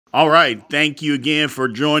All right. Thank you again for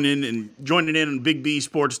joining in on Big B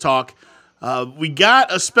Sports Talk. We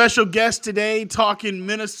got a special guest today talking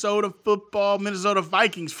Minnesota football, Minnesota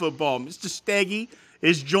Vikings football. Mr. Steggie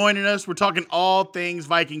is joining us. We're talking all things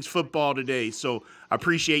Vikings football today. So I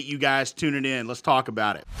appreciate you guys tuning in. Let's talk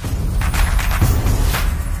about it.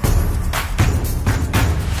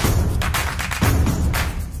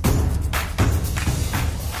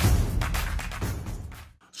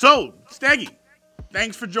 So, Steggie,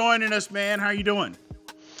 thanks for joining us, man. How you doing?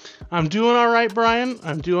 I'm doing all right, Brian.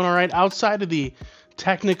 I'm doing all right. Outside of the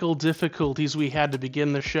technical difficulties we had to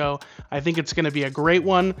begin the show, I think it's going to be a great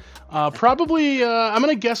one. Probably, I'm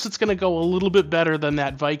going to guess it's going to go a little bit better than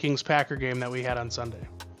that Vikings-Packer game that we had on Sunday.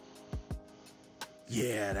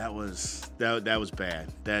 Yeah, that was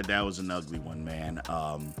bad. That was an ugly one, man.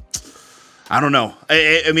 I don't know.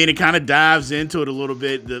 I mean, it kind of dives into it a little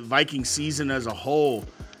bit. The Viking season as a whole.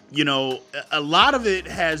 You know, a lot of it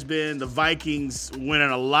has been the Vikings winning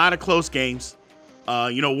a lot of close games,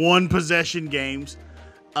 one-possession games,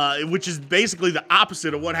 which is basically the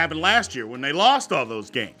opposite of what happened last year when they lost all those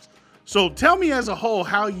games. So tell me as a whole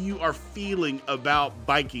how you are feeling about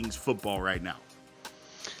Vikings football right now.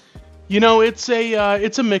 You know, it's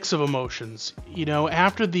a mix of emotions. You know,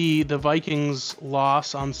 after the Vikings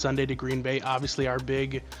loss on Sunday to Green Bay, obviously our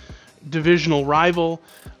big divisional rival.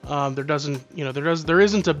 There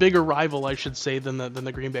isn't a bigger rival, I should say, than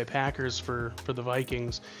the Green Bay Packers for the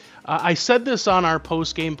Vikings. I said this on our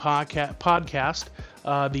post-game podcast,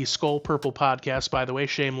 the Skull Purple podcast, by the way,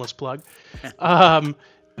 shameless plug,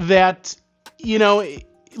 that, you know,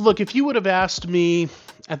 look, if you would have asked me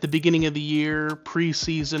at the beginning of the year,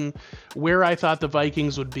 preseason, where I thought the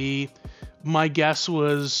Vikings would be, my guess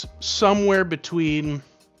was somewhere between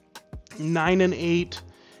 9-8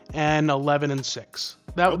 and 11-6.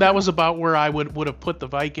 That was about where I would have put the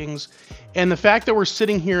Vikings. And the fact that we're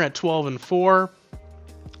sitting here at 12-4,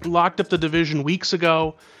 locked up the division weeks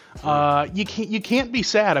ago, you can't be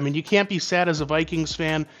sad. I mean, you can't be sad as a Vikings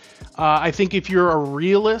fan. I think if you're a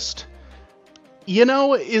realist, you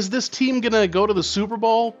know, is this team gonna go to the Super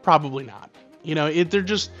Bowl? Probably not. You know,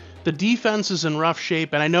 the defense is in rough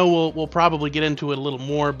shape, and I know we'll probably get into it a little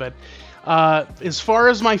more, but as far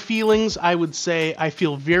as my feelings, I would say I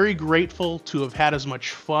feel very grateful to have had as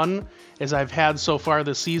much fun as I've had so far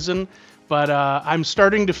this season, but I'm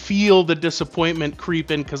starting to feel the disappointment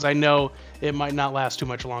creep in because I know it might not last too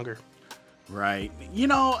much longer. Right. You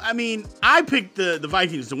know, I mean, I picked the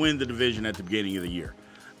Vikings to win the division at the beginning of the year.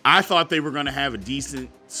 I thought they were going to have a decent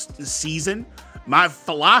season. My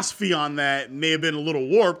philosophy on that may have been a little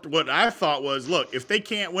warped. What I thought was, look, if they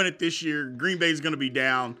can't win it this year, Green Bay's going to be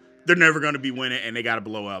down. They're never going to be winning, and they got to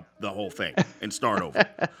blow up the whole thing and start over.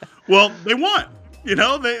 Well, they won. You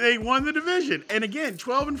know, they won the division. And again,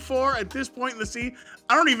 12-4 at this point in the season.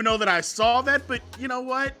 I don't even know that I saw that, but you know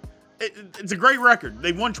what? It's a great record.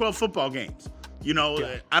 They've won 12 football games. You know,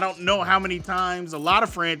 yeah. I don't know how many times a lot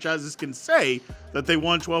of franchises can say that they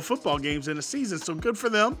won 12 football games in a season, so good for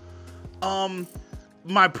them.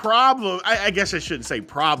 My problem, I guess I shouldn't say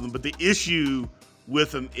problem, but the issue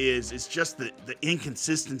with them is it's just the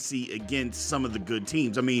inconsistency against some of the good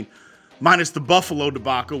teams. I mean, minus the Buffalo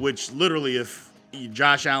debacle, which literally if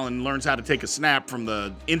Josh Allen learns how to take a snap from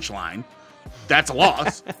the inch line, that's a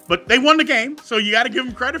loss. But they won the game, so you got to give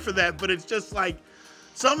them credit for that. But it's just like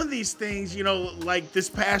some of these things, you know, like this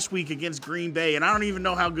past week against Green Bay, and I don't even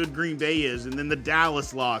know how good Green Bay is, and then the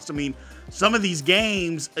Dallas loss. I mean, some of these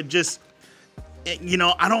games are just, you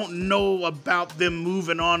know, I don't know about them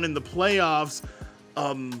moving on in the playoffs.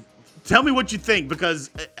 Tell me what you think, because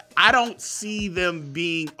I don't see them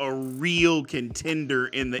being a real contender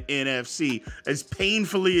in the NFC, as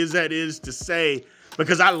painfully as that is to say,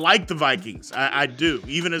 because I like the Vikings. I do.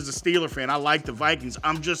 Even as a Steeler fan, I like the Vikings.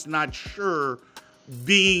 I'm just not sure,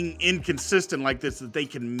 being inconsistent like this, that they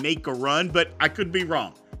can make a run, but I could be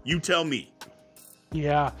wrong. You tell me.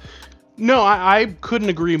 Yeah. No, I couldn't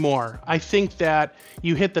agree more. I think that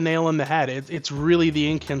you hit the nail on the head. It's really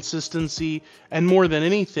the inconsistency, and more than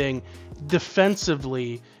anything,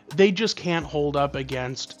 defensively, they just can't hold up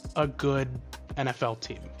against a good NFL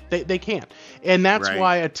team. They can't. And that's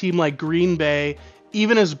why a team like Green Bay,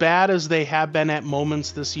 even as bad as they have been at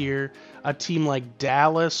moments this year, a team like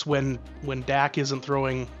Dallas, when Dak isn't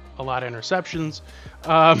throwing a lot of interceptions,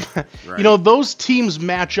 you know, those teams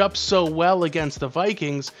match up so well against the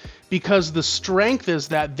Vikings because the strength is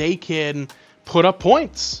that they can put up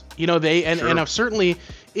points. You know, and certainly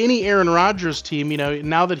any Aaron Rodgers team,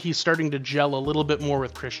 now that he's starting to gel a little bit more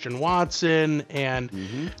with Christian Watson, and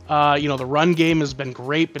the run game has been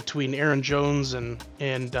great between Aaron Jones and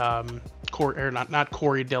not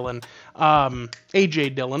Corey Dillon,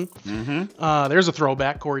 AJ Dillon. There's a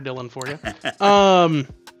throwback, Corey Dillon for you.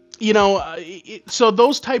 So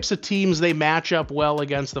those types of teams, they match up well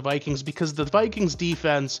against the Vikings because the Vikings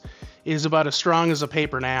defense is about as strong as a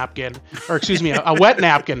paper napkin, or excuse me, a wet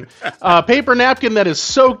napkin, a paper napkin that is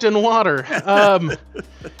soaked in water.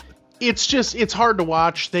 It's hard to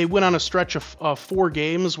watch. They went on a stretch of 4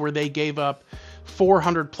 games where they gave up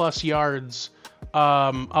 400 plus yards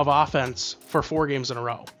of offense for 4 games in a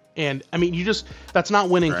row. And I mean, that's not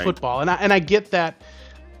winning football. And I get that.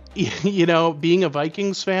 Being a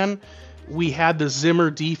Vikings fan, we had the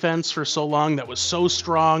Zimmer defense for so long that was so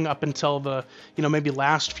strong up until the, maybe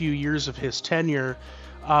last few years of his tenure.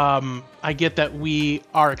 I get that we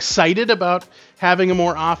are excited about having a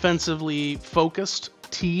more offensively focused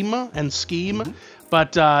team and scheme,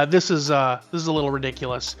 but this is a little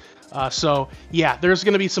ridiculous. So yeah, there's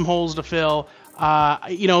going to be some holes to fill.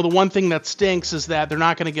 The one thing that stinks is that they're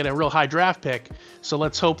not going to get a real high draft pick. So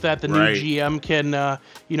let's hope that the new GM can,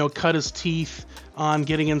 cut his teeth on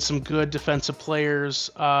getting in some good defensive players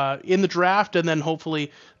in the draft, and then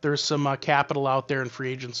hopefully there's some capital out there in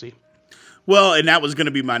free agency. Well, and that was going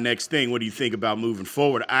to be my next thing. What do you think about moving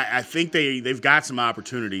forward? I think they've got some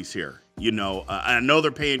opportunities here. I know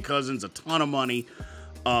they're paying Cousins a ton of money.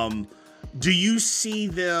 Do you see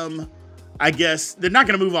them? I guess they're not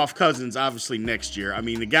going to move off Cousins, obviously, next year. I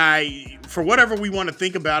mean, the guy, for whatever we want to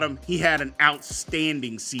think about him, he had an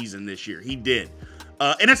outstanding season this year. He did.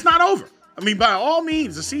 And it's not over. I mean, by all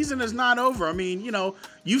means, the season is not over. I mean,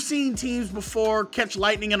 you've seen teams before catch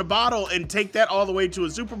lightning in a bottle and take that all the way to a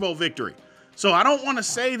Super Bowl victory. So I don't want to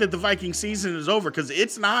say that the Viking season is over because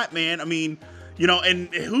it's not, man. I mean,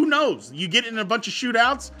 and who knows? You get in a bunch of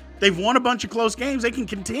shootouts. They've won a bunch of close games. They can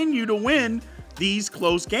continue to win these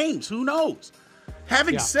close games. Who knows?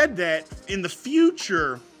 Having said that, in the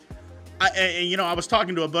future, I was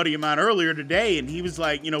talking to a buddy of mine earlier today, and he was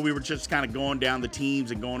like, we were just kind of going down the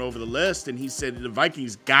teams and going over the list, and he said the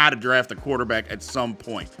Vikings got to draft a quarterback at some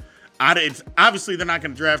point. It's obviously they're not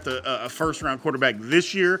going to draft a first-round quarterback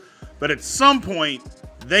this year, but at some point,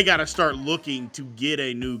 they got to start looking to get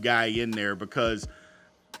a new guy in there because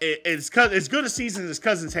as good a season as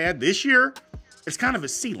Cousins had this year, it's kind of a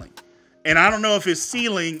ceiling. And I don't know if his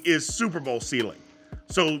ceiling is Super Bowl ceiling.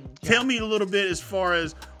 So tell me a little bit as far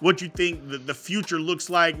as what you think the future looks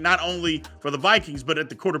like, not only for the Vikings, but at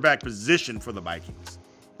the quarterback position for the Vikings.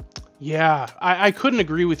 Yeah, I couldn't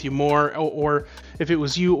agree with you more, or if it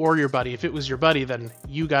was you or your buddy. If it was your buddy, then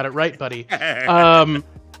you got it right, buddy.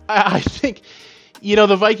 I think,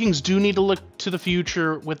 the Vikings do need to look to the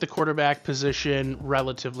future with the quarterback position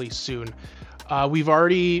relatively soon. We've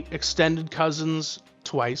already extended Cousins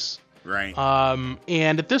twice. Right.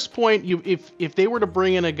 And at this point, if they were to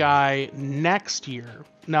bring in a guy next year,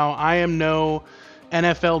 now I am no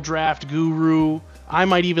NFL draft guru. I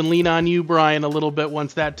might even lean on you, Brian, a little bit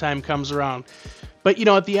once that time comes around. But,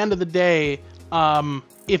 at the end of the day,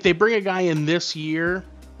 if they bring a guy in this year,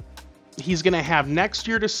 he's going to have next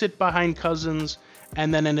year to sit behind Cousins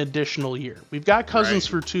and then an additional year. We've got Cousins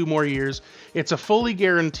for 2 more years. It's a fully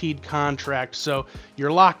guaranteed contract, so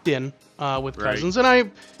you're locked in with Cousins.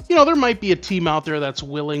 And there might be a team out there that's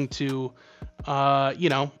willing to,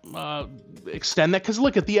 extend that. Because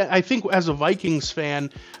look, I think as a Vikings fan,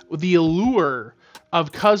 the allure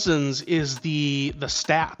of Cousins is the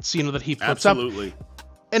stats, that he puts up.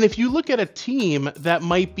 And if you look at a team that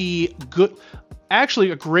might be good,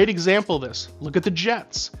 actually a great example of this, look at the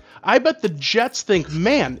Jets. I bet the Jets think,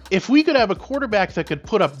 man, if we could have a quarterback that could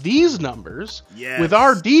put up these numbers with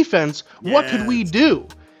our defense, what could we do?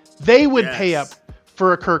 They would pay up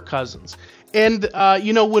for a Kirk Cousins. And,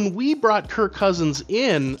 when we brought Kirk Cousins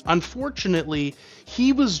in, unfortunately,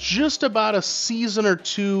 he was just about a season or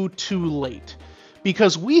two too late.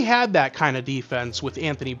 Because we had that kind of defense with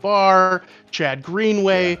Anthony Barr, Chad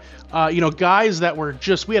Greenway, guys that were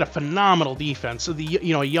we had a phenomenal defense. So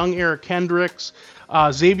young Eric Kendricks,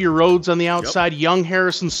 Xavier Rhodes on the outside, young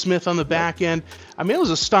Harrison Smith on the back end. I mean, it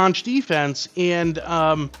was a staunch defense. And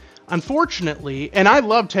unfortunately, and I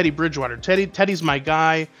love Teddy Bridgewater. Teddy's my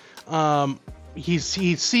guy. He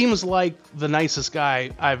seems like the nicest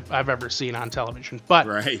guy I've ever seen on television. But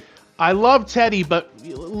I love Teddy, but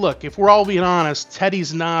look, if we're all being honest,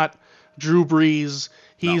 Teddy's not Drew Brees.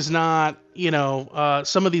 He's not,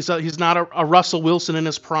 some of these, he's not a Russell Wilson in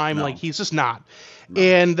his prime. Like, he's just not.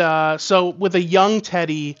 And so with a young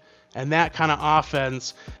Teddy and that kind of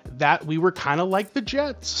offense, that we were kind of like the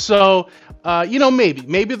Jets. So,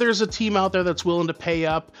 maybe there's a team out there that's willing to pay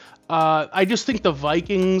up. I just think the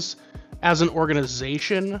Vikings as an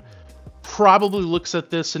organization probably looks at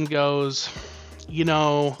this and goes,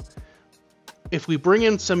 if we bring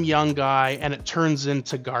in some young guy and it turns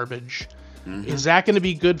into garbage, is that going to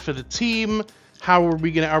be good for the team? How are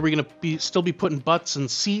we going to still be putting butts in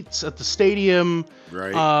seats at the stadium?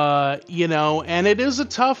 Right. And it is a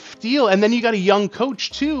tough deal. And then you got a young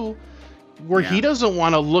coach too, where he doesn't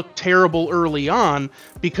want to look terrible early on,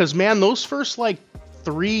 because man, those first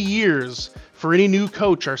 3 years for any new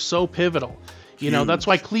coach are so pivotal. That's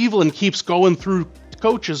why Cleveland keeps going through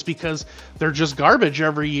coaches, because they're just garbage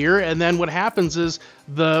every year. And then what happens is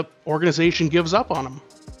the organization gives up on them,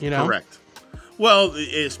 Correct. Well,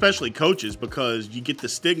 especially coaches, because you get the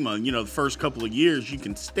stigma, the first couple of years you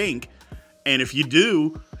can stink. And if you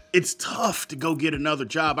do, it's tough to go get another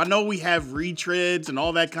job. I know we have retreads and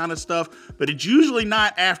all that kind of stuff, but it's usually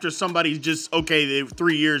not after somebody's just, they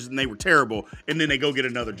 3 years and they were terrible, and then they go get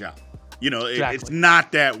another job. Exactly. It's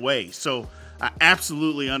not that way. So I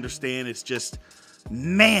absolutely understand. It's just,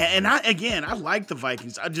 man, and I like the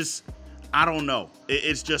Vikings. I don't know.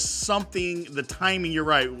 It's just something, the timing, you're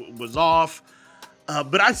right, was off.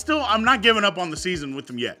 But I'm not giving up on the season with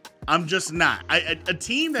them yet. I'm just not. A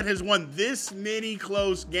team that has won this many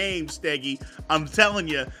close games, Steggie, I'm telling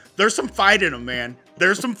you, there's some fight in them, man.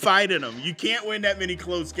 There's some fight in them. You can't win that many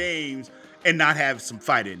close games and not have some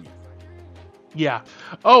fight in you. Yeah.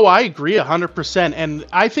 Oh, I agree 100%. And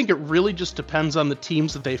I think it really just depends on the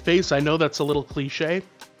teams that they face. I know that's a little cliche,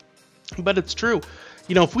 but it's true.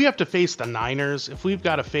 If we have to face the Niners, if we've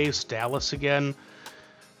got to face Dallas again,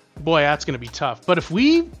 boy, that's going to be tough. But if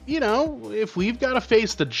we've got to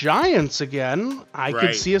face the Giants again, I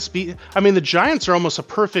could see us be. I mean, the Giants are almost a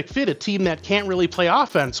perfect fit, a team that can't really play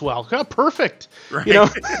offense well. Perfect. Right.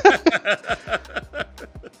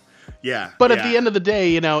 Yeah. But at the end of the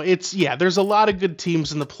day, there's a lot of good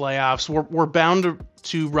teams in the playoffs. We're bound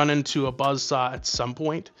to run into a buzzsaw at some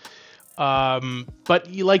point.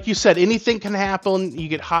 But like you said, anything can happen. You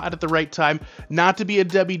get hot at the right time. Not to be a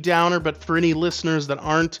Debbie Downer, but for any listeners that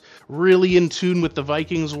aren't really in tune with the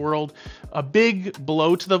Vikings world, a big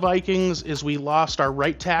blow to the Vikings is we lost our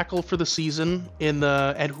right tackle for the season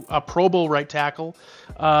a Pro Bowl right tackle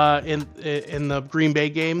in the Green Bay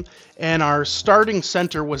game, and our starting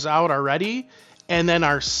center was out already. And then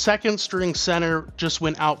our second string center just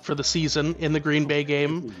went out for the season in the Green Bay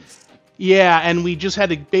game. Yeah, and we just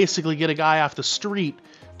had to basically get a guy off the street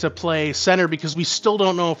to play center, because we still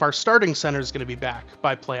don't know if our starting center is going to be back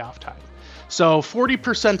by playoff time. So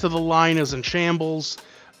 40% of the line is in shambles.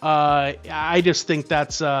 I just think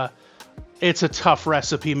it's a tough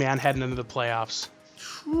recipe, man, heading into the playoffs.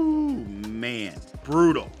 Ooh, man,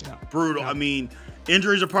 brutal. Yeah. Brutal. Yeah. I mean,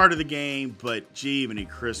 injuries are part of the game, but gee, even at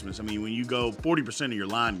Christmas, I mean, when you go 40% of your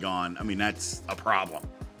line gone, I mean, that's a problem.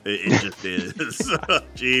 It just is.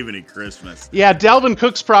 Gee, even at Christmas. Yeah, Dalvin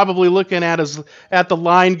Cook's probably looking at the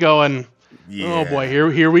line going, oh boy,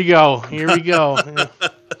 here we go. Here we go. Yeah.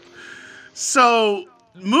 So,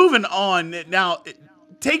 moving on now,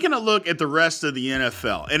 taking a look at the rest of the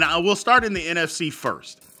NFL, and I will start in the NFC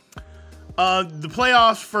first. The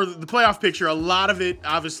playoff picture, a lot of it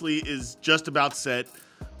obviously is just about set.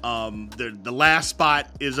 The last spot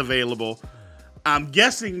is available. I'm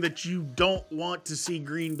guessing that you don't want to see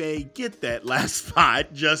Green Bay get that last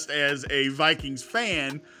spot, just as a Vikings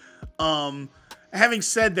fan. Having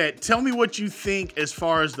said that, tell me what you think as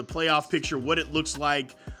far as the playoff picture, what it looks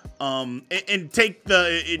like, and take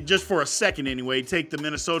just for a second anyway, take the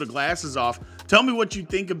Minnesota glasses off. Tell me what you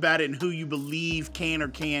think about it and who you believe can or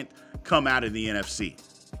can't come out of the NFC.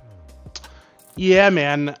 Yeah,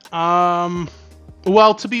 man.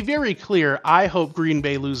 Well, to be very clear, I hope Green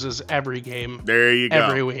Bay loses every game. There you go.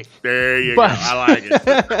 Every week. There you go. I like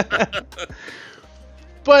it.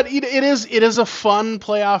 But it is a fun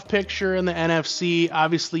playoff picture in the NFC.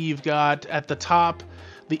 Obviously, you've got at the top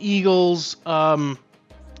the Eagles.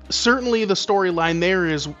 Certainly, the storyline there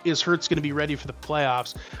is Hurts going to be ready for the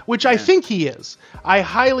playoffs, which I think he is. I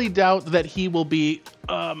highly doubt that he will be.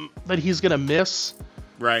 That he's going to miss.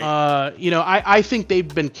 Right. I think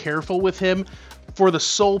they've been careful with him for the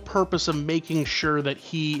sole purpose of making sure that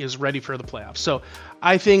he is ready for the playoffs. So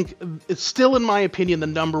I think it's still, in my opinion, the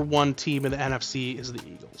number one team in the NFC is the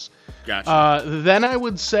Eagles. Gotcha. Then I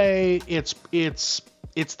would say it's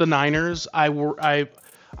the Niners. I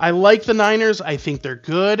I like the Niners. I think they're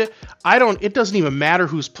good. It doesn't even matter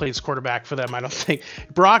who plays quarterback for them. I don't think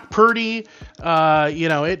Brock Purdy,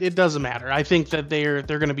 it doesn't matter. I think that they're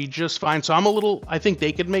going to be just fine. So I think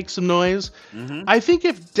they could make some noise. Mm-hmm. I think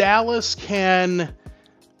if Dallas can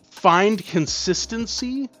find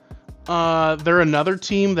consistency, they're another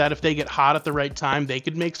team that if they get hot at the right time, they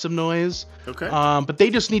could make some noise. Okay. But they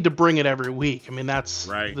just need to bring it every week. I mean, that's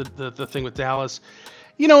right. the thing with Dallas.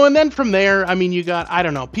 And then from there, I mean, you got, I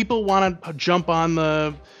don't know, people want to jump on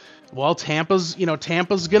Tampa's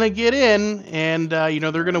going to get in and,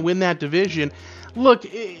 they're going to win that division. Look,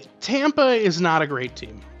 Tampa is not a great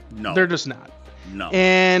team. No. They're just not. No.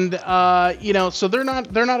 And, so they're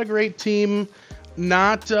not a great team.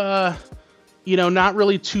 Not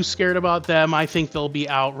really too scared about them. I think they'll be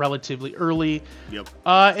out relatively early. Yep.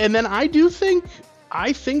 And then I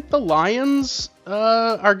think the Lions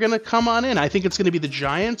are going to come on in. I think it's going to be the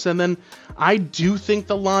Giants, and then I do think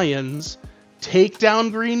the Lions take down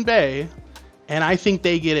Green Bay, and I think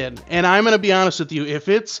they get in. And I'm going to be honest with you,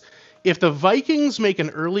 if the Vikings make an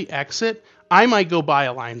early exit, I might go buy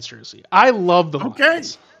a Lions jersey. I love the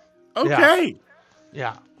Lions. Okay.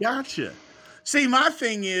 Yeah. Gotcha. See, my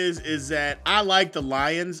thing is that I like the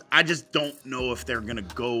Lions. I just don't know if they're going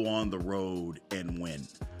to go on the road and win.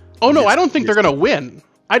 Oh, no, I don't think they're going to win.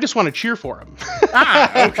 I just want to cheer for them.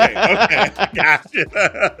 Okay.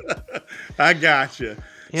 Gotcha. I gotcha.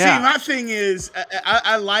 Yeah. See, my thing is,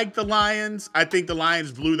 I like the Lions. I think the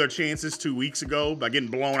Lions blew their chances 2 weeks ago by getting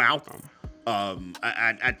blown out.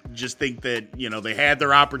 I just think that, they had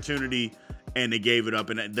their opportunity and they gave it up.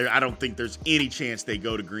 And I don't think there's any chance they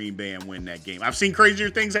go to Green Bay and win that game. I've seen crazier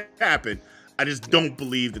things happen. I just don't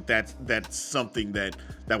believe that's something that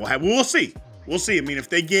will happen. We'll see. We'll see. I mean, if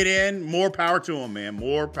they get in, more power to them, man.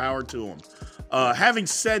 More power to them. Having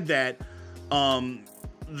said that,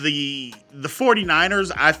 the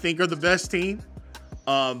 49ers, I think, are the best team.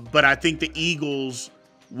 But I think the Eagles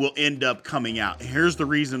will end up coming out. And here's the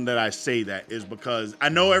reason that I say that is because I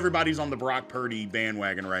know everybody's on the Brock Purdy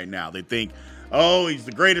bandwagon right now. They think, oh, he's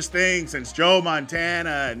the greatest thing since Joe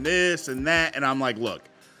Montana and this and that. And I'm like, look,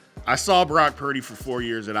 I saw Brock Purdy for 4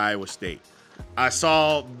 years at Iowa State. I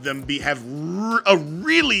saw them have a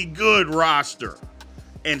really good roster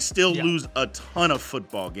and still lose a ton of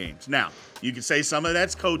football games. Now, you can say some of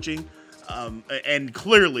that's coaching, and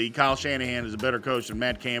clearly Kyle Shanahan is a better coach than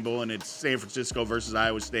Matt Campbell, and it's San Francisco versus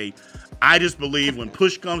Iowa State. I just believe when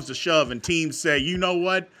push comes to shove and teams say, you know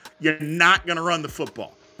what, you're not going to run the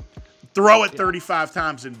football. Throw it 35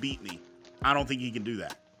 times and beat me. I don't think he can do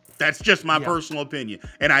that. That's just my personal opinion.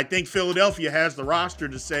 And I think Philadelphia has the roster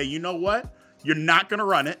to say, you know what? You're not going to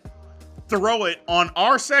run it. Throw it on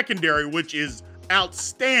our secondary, which is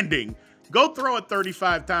outstanding. Go throw it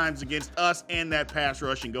 35 times against us and that pass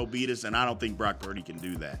rush and go beat us. And I don't think Brock Purdy can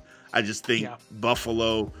do that. I just think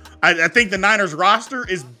Buffalo. I think the Niners roster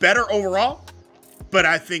is better overall, but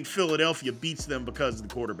I think Philadelphia beats them because of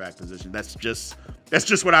the quarterback position. That's just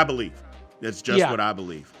what I believe. That's just what I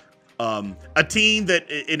believe. A team that,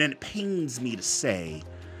 and it pains me to say,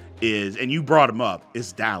 is, and you brought them up,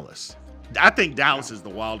 is Dallas. I think Dallas is the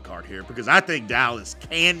wild card here because I think Dallas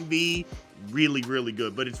can be really, really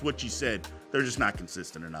good. But it's what you said. They're just not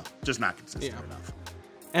consistent enough. Just not consistent enough.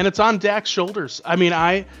 And it's on Dak's shoulders. I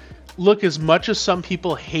mean, look, as much as some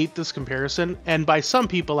people hate this comparison, and by some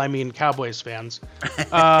people, I mean Cowboys fans,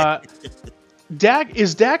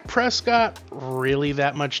 Dak Prescott really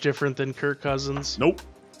that much different than Kirk Cousins? Nope.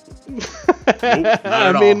 Nope, not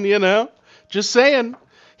at all. I mean, just saying.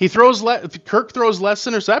 Kirk throws less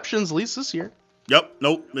interceptions, at least this year. Yep.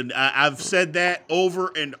 Nope. And I've said that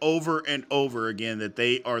over and over and over again, that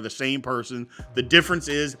they are the same person. The difference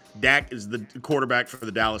is Dak is the quarterback for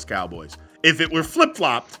the Dallas Cowboys. If it were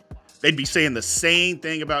flip-flopped, they'd be saying the same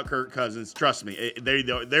thing about Kirk Cousins. Trust me, they're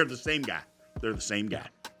the same guy. They're the same guy.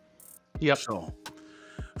 Yep. So,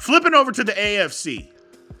 flipping over to the AFC,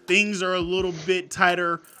 things are a little bit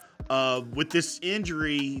tighter. With this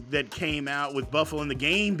injury that came out with Buffalo and the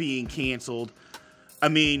game being canceled, I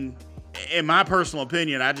mean, in my personal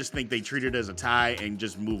opinion, I just think they treat it as a tie and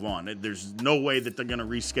just move on. There's no way that they're going to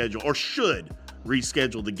reschedule or should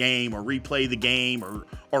reschedule the game or replay the game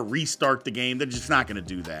or restart the game. They're just not going to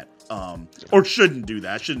do that, or shouldn't do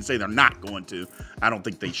that. I shouldn't say they're not going to. I don't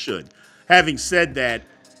think they should. Having said that,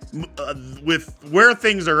 with where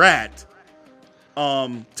things are at,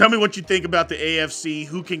 tell me what you think about the AFC,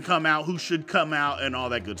 who can come out, who should come out, and all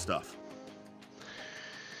that good stuff.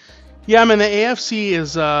 Yeah, I mean, the AFC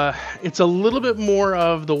is, it's a little bit more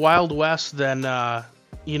of the Wild West than the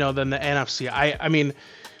NFC. I mean,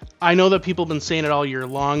 I know that people have been saying it all year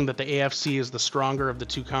long that the AFC is the stronger of the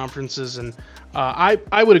two conferences, and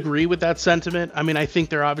I would agree with that sentiment. I mean, I think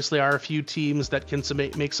there obviously are a few teams that can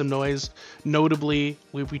make some noise. Notably,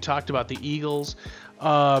 we talked about the Eagles,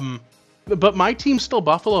 but my team's still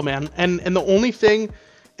Buffalo, man. And the only thing,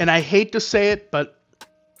 and I hate to say it, but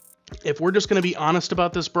if we're just going to be honest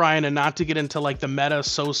about this, Brian, and not to get into like the meta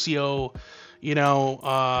socio,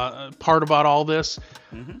 part about all this.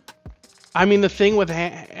 Mm-hmm. I mean, the thing with,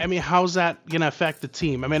 how's that going to affect the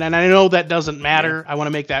team? I mean, and I know that doesn't matter. Yeah. I want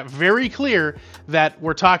to make that very clear that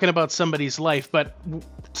we're talking about somebody's life, but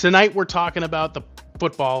tonight we're talking about the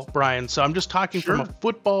football, Brian. So I'm just talking from a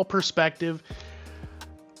football perspective.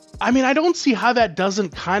 I mean, I don't see how that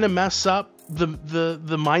doesn't kind of mess up the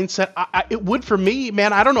mindset. It would for me,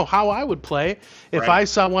 man. I don't know how I would play if I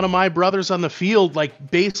saw one of my brothers on the field, like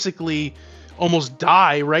basically almost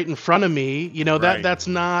die right in front of me. That's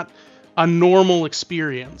not a normal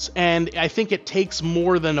experience, and I think it takes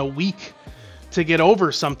more than a week to get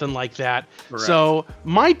over something like that. Correct. So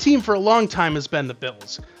my team for a long time has been the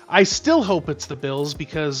Bills. I still hope it's the Bills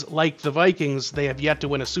because, like the Vikings, they have yet to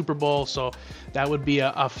win a Super Bowl, so that would be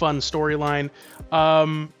a fun storyline.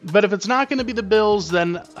 But if it's not going to be the Bills,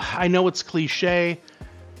 then I know it's cliche.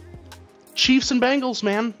 Chiefs and Bengals,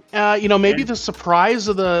 man. Maybe the surprise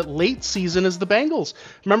of the late season is the Bengals.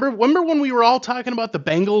 Remember when we were all talking about the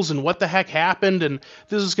Bengals and what the heck happened, and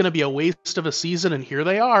this is going to be a waste of a season, and here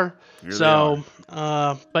they are.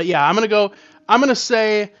 But yeah, I'm going to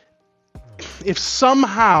say if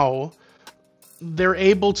somehow they're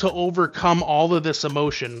able to overcome all of this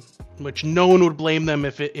emotion, which no one would blame them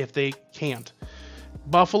if they can't,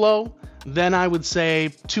 Buffalo, then I would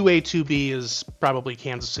say 2A, 2B is probably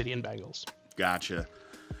Kansas City and Bengals. Gotcha.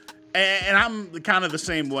 And I'm kind of the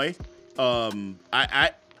same way.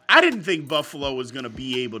 I didn't think Buffalo was going to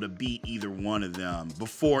be able to beat either one of them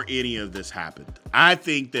before any of this happened. I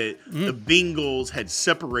think that the Bengals had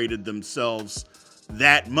separated themselves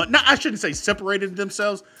that much. No, I shouldn't say separated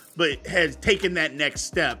themselves, but had taken that next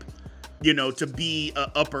step, to be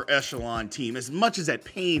an upper echelon team. As much as that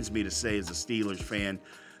pains me to say as a Steelers fan,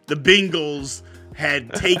 the Bengals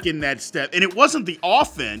had taken that step. And it wasn't the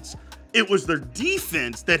offense, it was their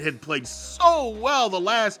defense that had played so well the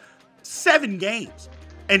last 7 games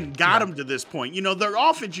and got them to this point. Their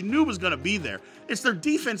offense you knew was going to be there. It's their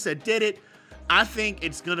defense that did it. I think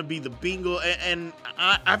it's going to be the Bengals, and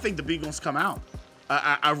I think the Bengals come out.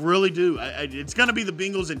 I really do. It's going to be the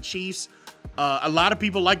Bengals and Chiefs. A lot of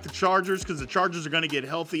people like the Chargers because the Chargers are going to get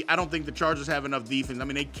healthy. I don't think the Chargers have enough defense. I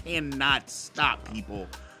mean, they cannot stop people.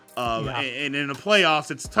 And in the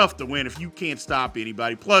playoffs, it's tough to win if you can't stop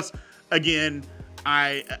anybody. Plus, again,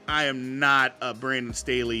 I am not a Brandon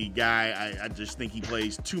Staley guy. I just think he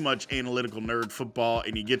plays too much analytical nerd football,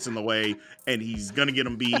 and he gets in the way, and he's gonna get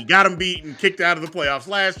him beat. He got him beaten, kicked out of the playoffs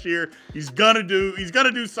last year. He's gonna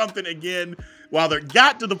do something again. While they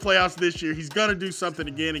got to the playoffs this year, he's gonna do something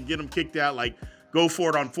again and get them kicked out. Like go for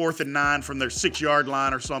it on 4th and 9 from their 6-yard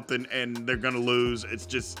line or something, and they're gonna lose. It's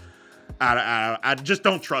just. I just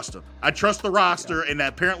don't trust him. I trust the roster, and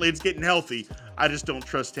apparently it's getting healthy. I just don't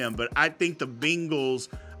trust him. But I think the Bengals,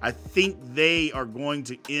 I think they are going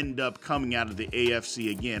to end up coming out of the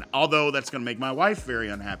AFC again. Although that's going to make my wife very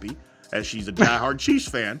unhappy, as she's a diehard Chiefs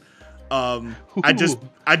fan. I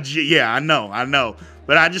know.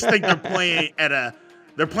 But I just think they're playing at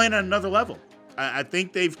another level. I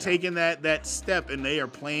think they've taken that step, and they are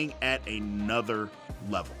playing at another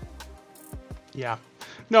level. Yeah.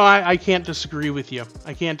 No, I can't disagree with you.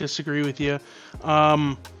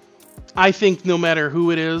 I think no matter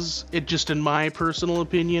who it is, in my personal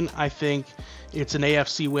opinion, I think it's an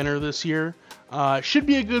AFC winner this year. Should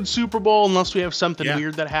be a good Super Bowl unless we have something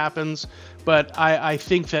weird that happens. But I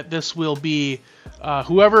think that this will be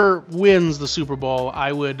whoever wins the Super Bowl.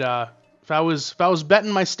 I would if I was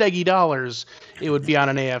betting my Steggie dollars, it would be on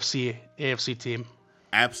an AFC team.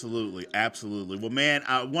 Absolutely. Well, man,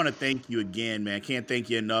 I want to thank you again, man. I can't thank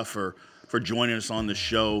you enough for joining us on the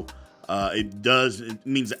show. It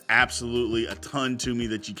means absolutely a ton to me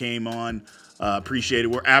that you came on. Appreciate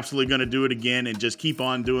it. We're absolutely going to do it again and just keep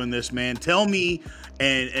on doing this, man. Tell me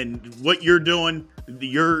and what you're doing,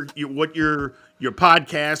 your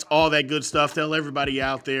podcast, all that good stuff. Tell everybody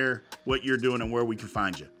out there what you're doing and where we can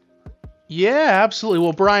find you. Yeah, absolutely.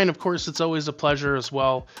 Well, Brian, of course, it's always a pleasure as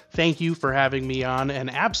well. Thank you for having me on, and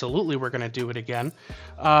absolutely we're going to do it again.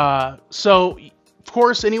 So, of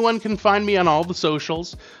course, anyone can find me on all the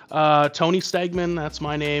socials. Tony Stegman, that's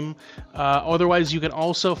my name. Otherwise, you can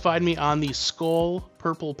also find me on the Skull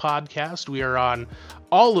Purple podcast. We are on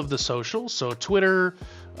all of the socials, so Twitter,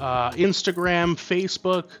 Instagram,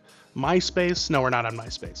 Facebook, MySpace. No, we're not on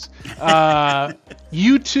MySpace.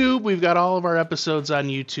 YouTube. We've got all of our episodes on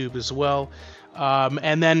YouTube as well.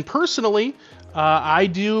 And then personally, I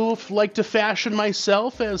do like to fashion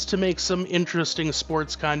myself as to make some interesting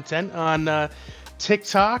sports content on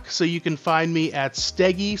TikTok. So you can find me at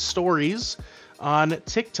Steggie Stories on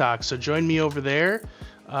TikTok. So join me over there.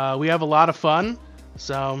 We have a lot of fun.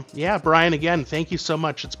 So, yeah, Brian, again, thank you so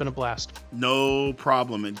much. It's been a blast. No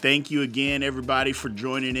problem. And thank you again, everybody, for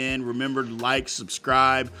joining in. Remember to like,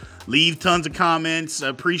 subscribe, leave tons of comments. I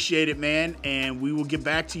appreciate it, man. And we will get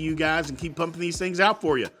back to you guys and keep pumping these things out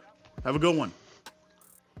for you. Have a good one.